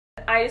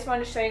I just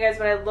wanted to show you guys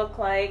what I look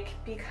like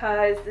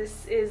because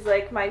this is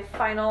like my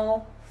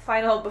final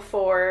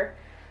before.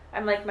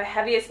 I'm like my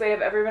heaviest weight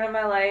I've ever been in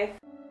my life.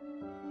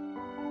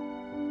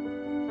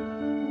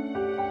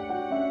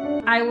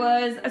 I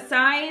was a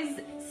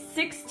size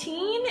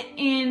 16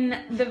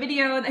 in the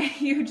video that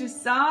you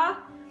just saw,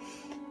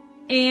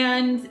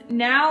 and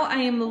now I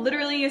am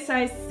literally a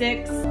size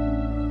 6.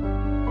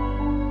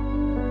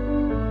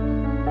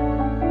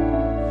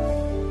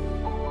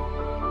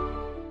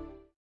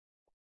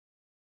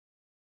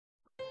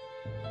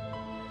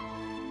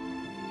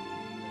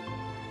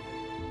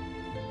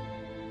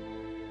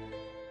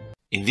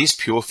 In this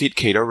Pure Fit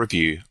Keto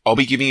review, I'll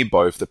be giving you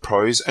both the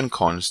pros and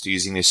cons to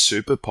using this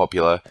super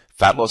popular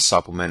fat loss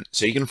supplement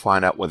so you can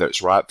find out whether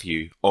it's right for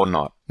you or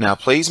not. Now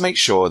please make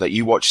sure that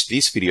you watch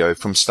this video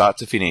from start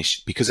to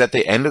finish, because at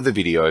the end of the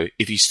video,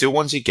 if you still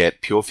want to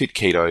get Pure Fit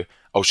Keto,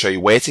 I'll show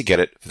you where to get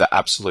it for the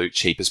absolute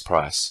cheapest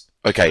price.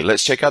 Okay,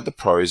 let's check out the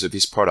pros of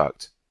this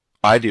product.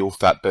 Ideal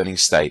fat burning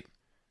state.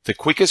 The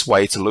quickest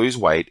way to lose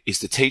weight is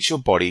to teach your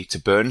body to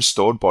burn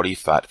stored body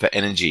fat for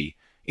energy,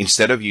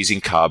 instead of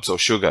using carbs or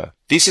sugar.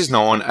 This is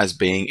known as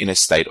being in a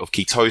state of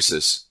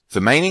ketosis.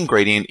 The main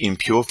ingredient in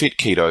Pure Fit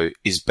Keto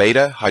is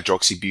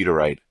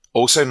beta-hydroxybutyrate,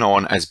 also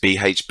known as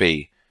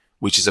BHB,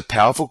 which is a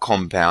powerful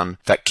compound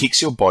that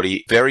kicks your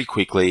body very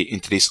quickly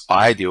into this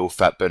ideal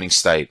fat-burning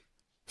state.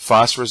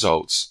 Fast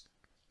results.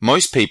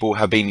 Most people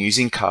have been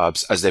using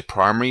carbs as their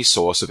primary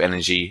source of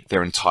energy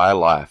their entire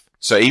life.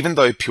 So even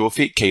though Pure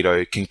Fit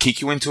Keto can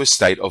kick you into a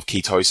state of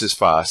ketosis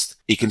fast,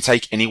 it can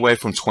take anywhere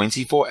from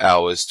 24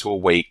 hours to a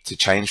week to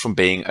change from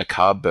being a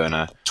carb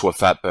burner to a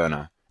fat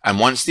burner. And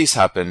once this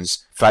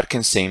happens, fat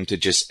can seem to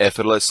just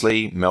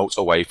effortlessly melt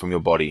away from your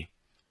body.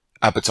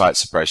 Appetite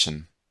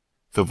suppression.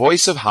 The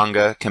voice of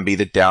hunger can be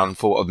the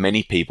downfall of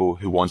many people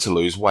who want to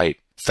lose weight.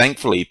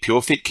 Thankfully,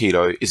 Pure Fit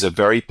Keto is a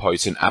very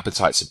potent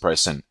appetite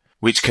suppressant,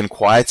 which can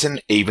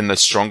quieten even the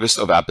strongest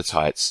of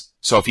appetites.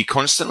 So if you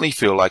constantly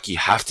feel like you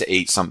have to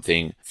eat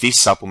something, this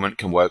supplement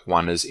can work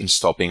wonders in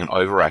stopping an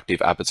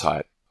overactive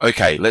appetite.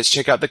 Okay, let's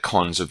check out the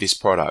cons of this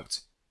product.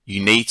 You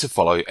need to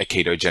follow a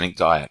ketogenic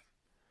diet.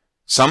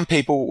 Some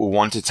people will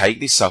want to take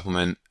this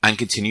supplement and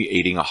continue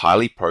eating a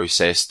highly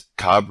processed,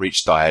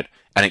 carb-rich diet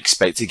and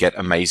expect to get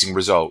amazing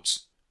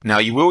results. Now,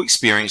 you will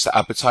experience the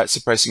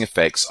appetite-suppressing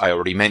effects I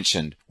already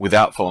mentioned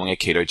without following a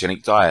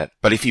ketogenic diet.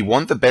 But if you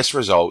want the best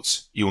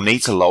results, you'll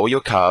need to lower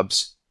your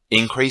carbs,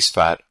 increase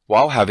fat,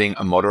 while having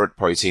a moderate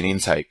protein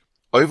intake.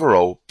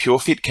 Overall, Pure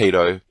Fit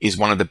Keto is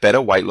one of the better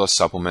weight loss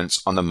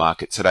supplements on the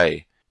market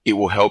today. It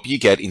will help you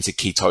get into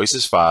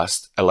ketosis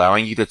fast,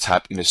 allowing you to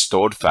tap into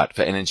stored fat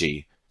for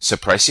energy,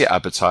 suppress your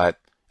appetite,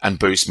 and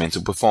boost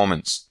mental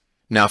performance.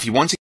 Now, if you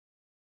want to